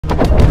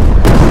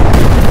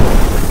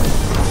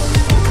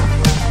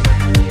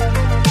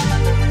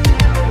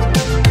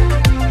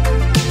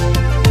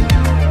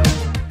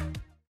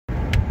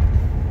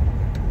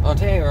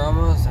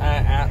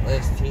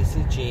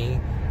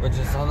TCG. We're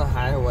just on the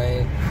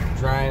highway,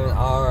 driving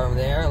all over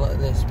there. Look at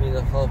this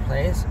beautiful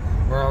place.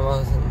 We're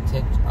almost in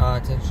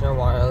Titchener,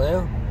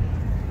 Waterloo.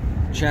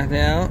 Check it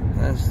out.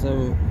 That's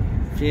the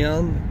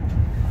field.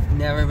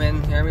 Never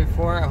been here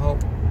before. I hope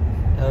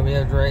it'll be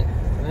a great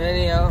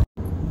video.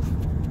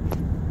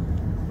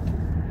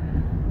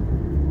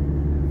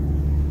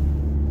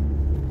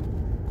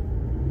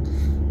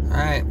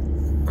 Alright,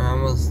 we're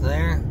almost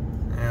there,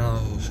 and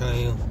I'll show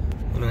you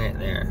when we get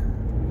there.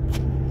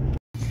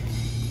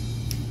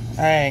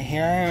 Alright,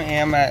 here I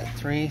am at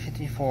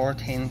 354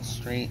 10th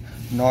Street,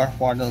 North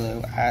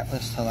Waterloo,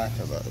 Atlas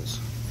Collectables.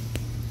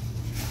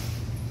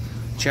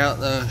 Check out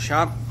the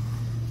shop.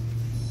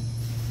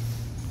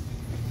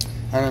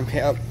 I'm going to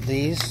pick up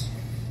these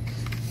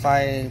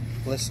 5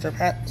 blister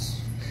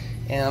packs,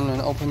 and I'm going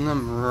to open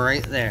them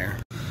right there.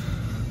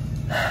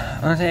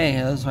 Okay,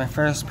 here's my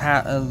first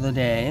pack of the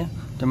day.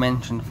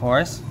 Dimension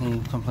Force.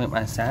 Need to complete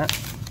my set.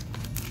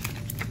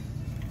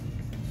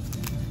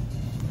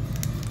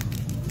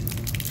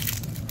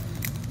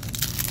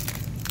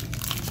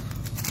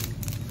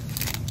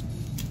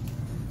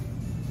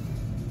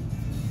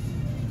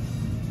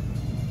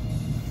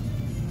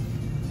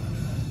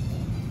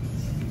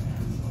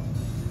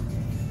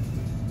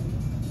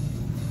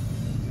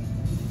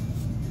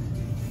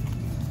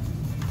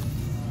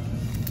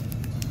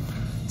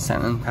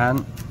 Scenting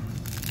pad.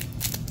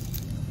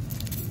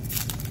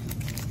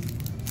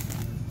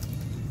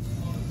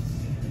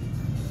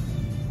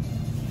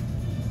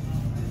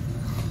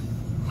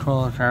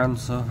 Cool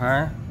cards so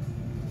far.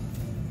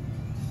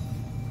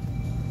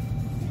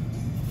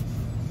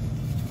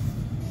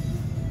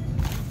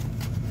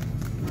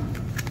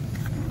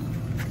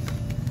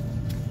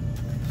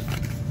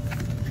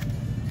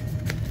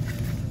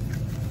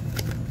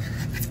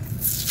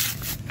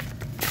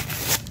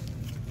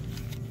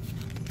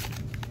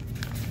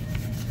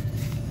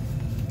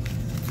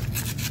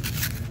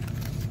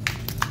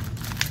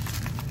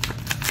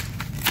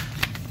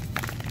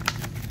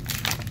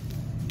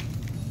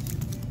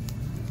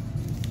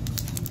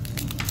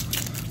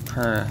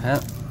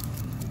 Perfect.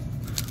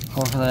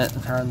 Hopefully that's the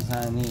cards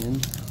I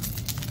need.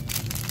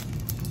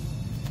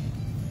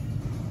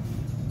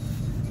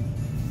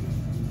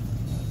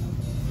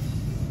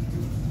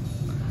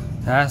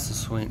 That's a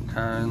sweet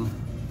card.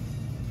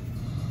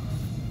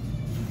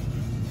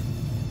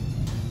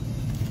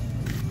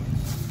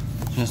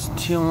 Just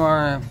 2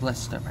 more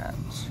blister packs.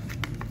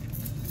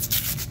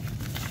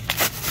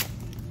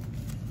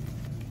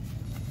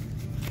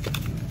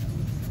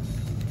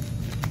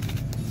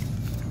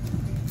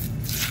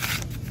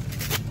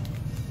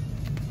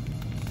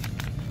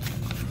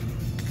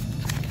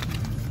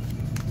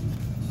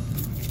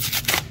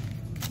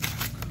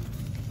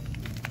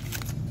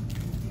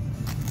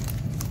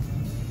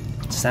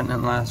 Second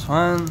and last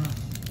one.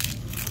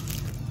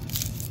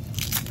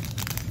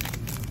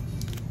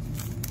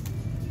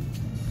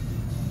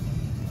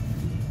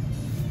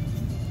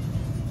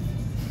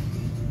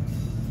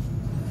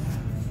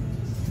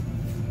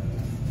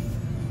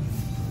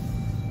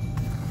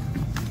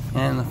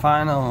 And the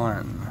final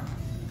one.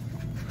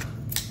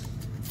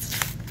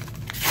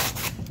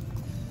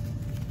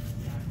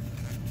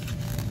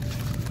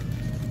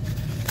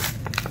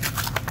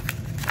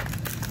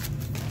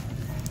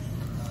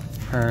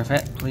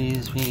 Perfect,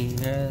 please be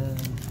good.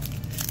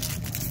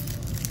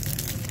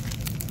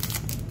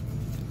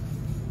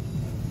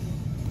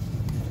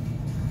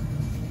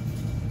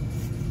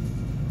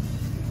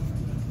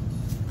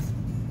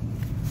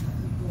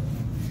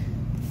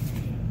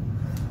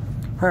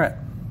 Perfect,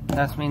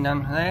 that's me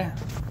done today.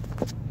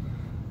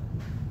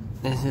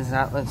 This is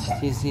Atlas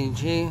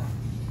TCG.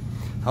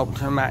 Hope to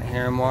come back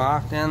here more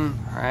often.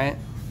 Alright,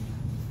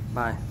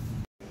 bye.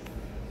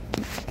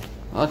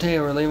 Okay,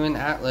 we're leaving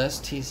Atlas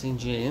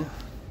TCG.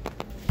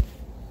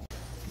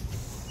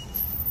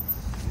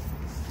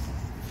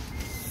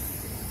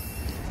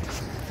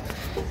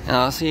 And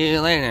I'll see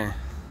you later.